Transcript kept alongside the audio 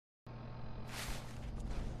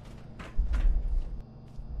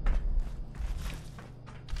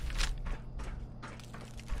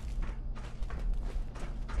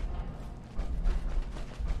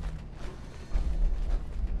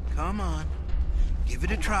Come on. Give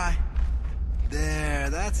it a try. There,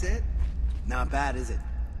 that's it. Not bad, is it?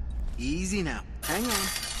 Easy now. Hang on.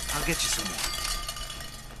 I'll get you some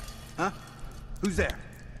more. Huh? Who's there?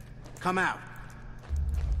 Come out.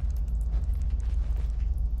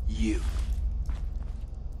 You.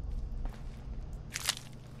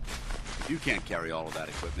 If you can't carry all of that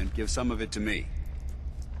equipment, give some of it to me.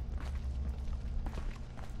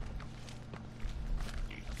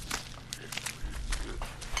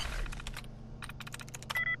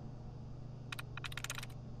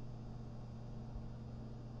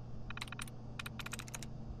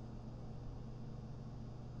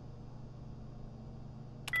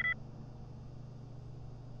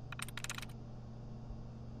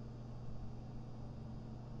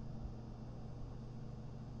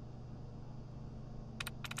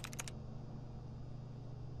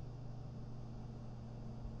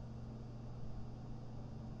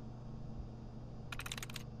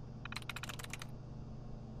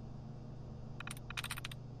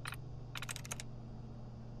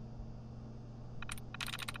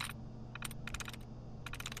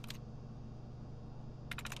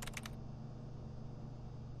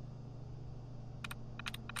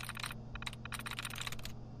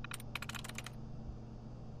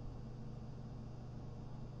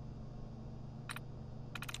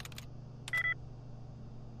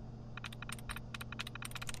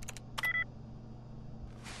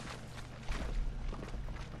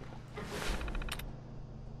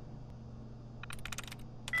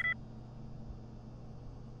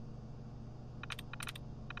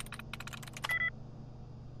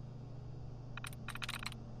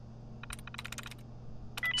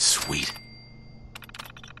 Sweet.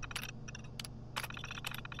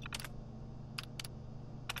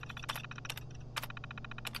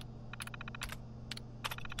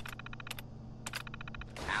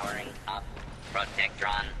 Powering up.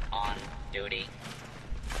 Protectron on duty.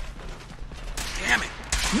 Damn it!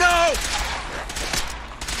 No!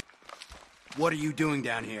 What are you doing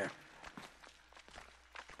down here?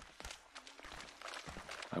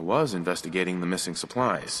 I was investigating the missing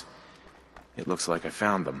supplies. It looks like I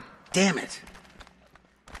found them. Damn it!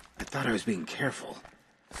 I thought I was being careful.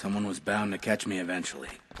 Someone was bound to catch me eventually.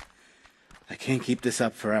 I can't keep this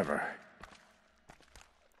up forever.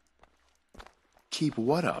 Keep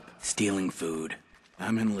what up? Stealing food.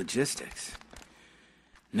 I'm in logistics.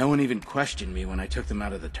 No one even questioned me when I took them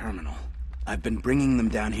out of the terminal. I've been bringing them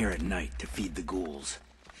down here at night to feed the ghouls.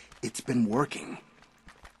 It's been working.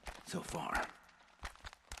 So far.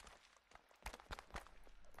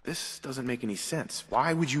 This doesn't make any sense.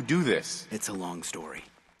 Why would you do this? It's a long story.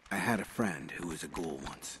 I had a friend who was a ghoul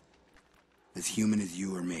once. As human as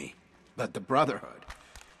you or me. But the Brotherhood.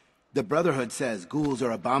 The Brotherhood says ghouls are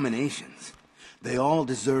abominations. They all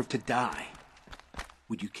deserve to die.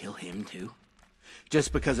 Would you kill him too?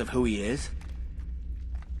 Just because of who he is?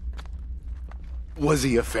 Was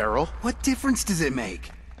he a feral? What difference does it make?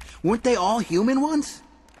 Weren't they all human once?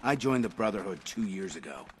 I joined the Brotherhood 2 years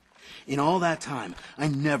ago. In all that time, I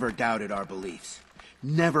never doubted our beliefs.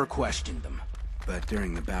 Never questioned them. But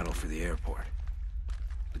during the battle for the airport,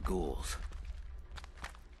 the ghouls,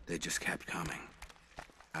 they just kept coming.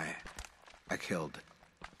 I killed,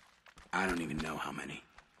 I don't even know how many.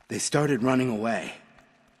 They started running away.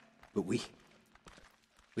 But we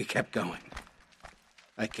kept going.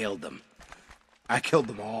 I killed them. I killed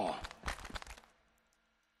them all.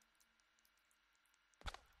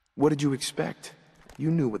 What did you expect? You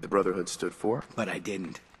knew what the Brotherhood stood for. But I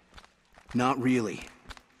didn't. Not really.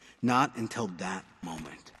 Not until that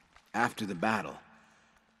moment. After the battle.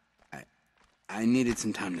 I needed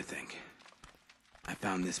some time to think. I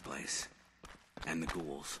found this place. And the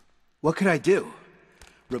ghouls. What could I do?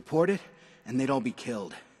 Report it, and they'd all be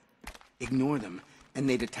killed. Ignore them, and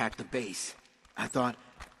they'd attack the base. I thought,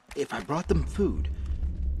 if I brought them food,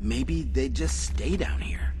 maybe they'd just stay down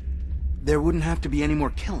here. There wouldn't have to be any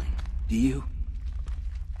more killing.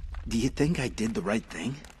 Do you think I did the right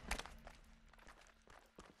thing?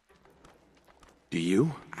 Do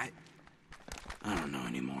you? I don't know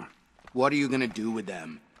anymore. What are you gonna do with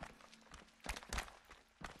them?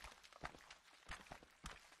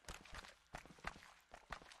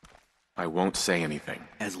 I won't say anything.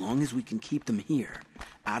 As long as we can keep them here,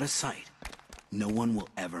 out of sight, no one will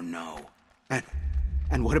ever know.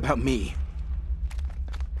 And what about me?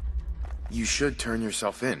 You should turn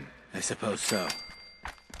yourself in. I suppose so.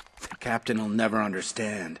 The captain will never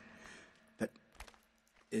understand. But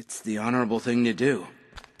it's the honorable thing to do.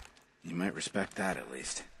 You might respect that, at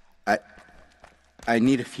least. I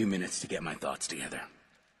need a few minutes to get my thoughts together.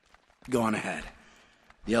 Go on ahead.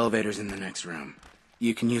 The elevator's in the next room.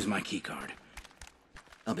 You can use my keycard.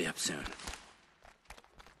 I'll be up soon.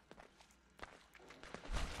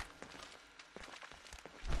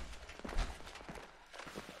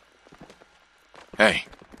 Hey.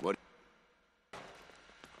 What?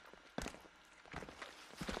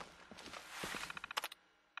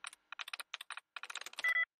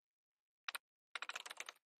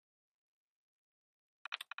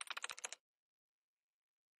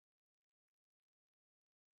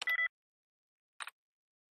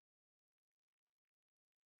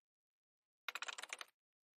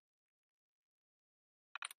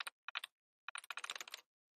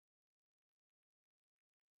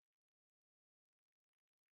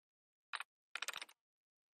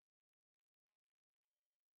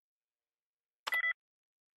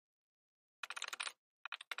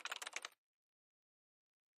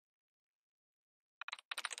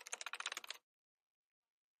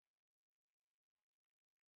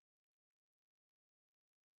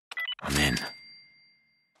 I'm in.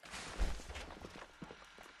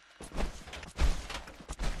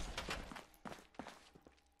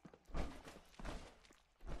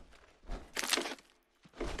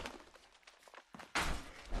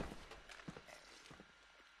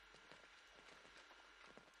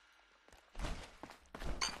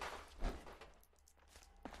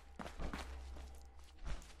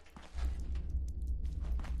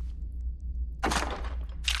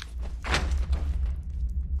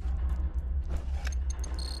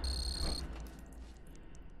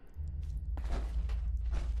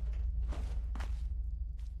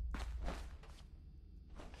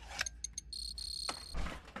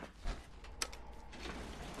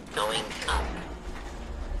 Going up.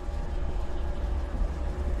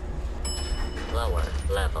 Lower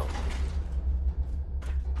level.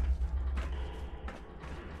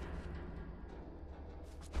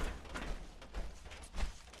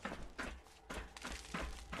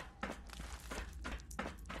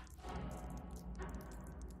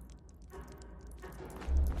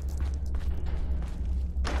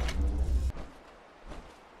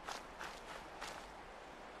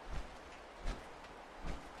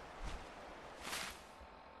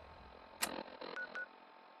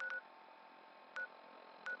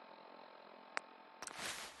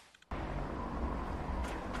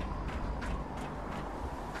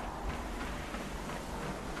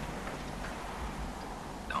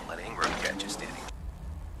 Don't let Ingram catch you standing.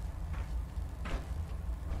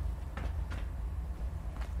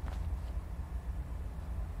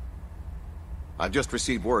 I've just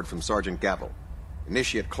received word from Sergeant Gavel.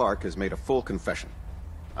 Initiate Clark has made a full confession.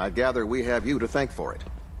 I gather we have you to thank for it.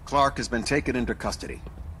 Clark has been taken into custody,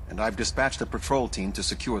 and I've dispatched a patrol team to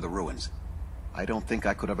secure the ruins. I don't think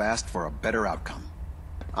I could have asked for a better outcome.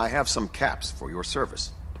 I have some caps for your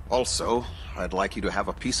service. Also, I'd like you to have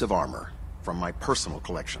a piece of armor from my personal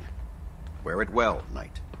collection. Wear it well,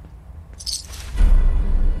 Knight.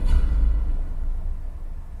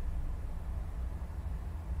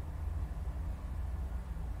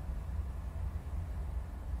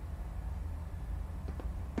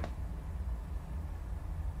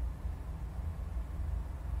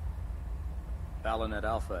 Ballanet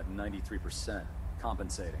Alpha at 93%.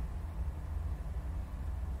 Compensating.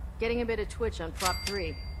 Getting a bit of twitch on prop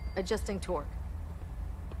 3. Adjusting torque.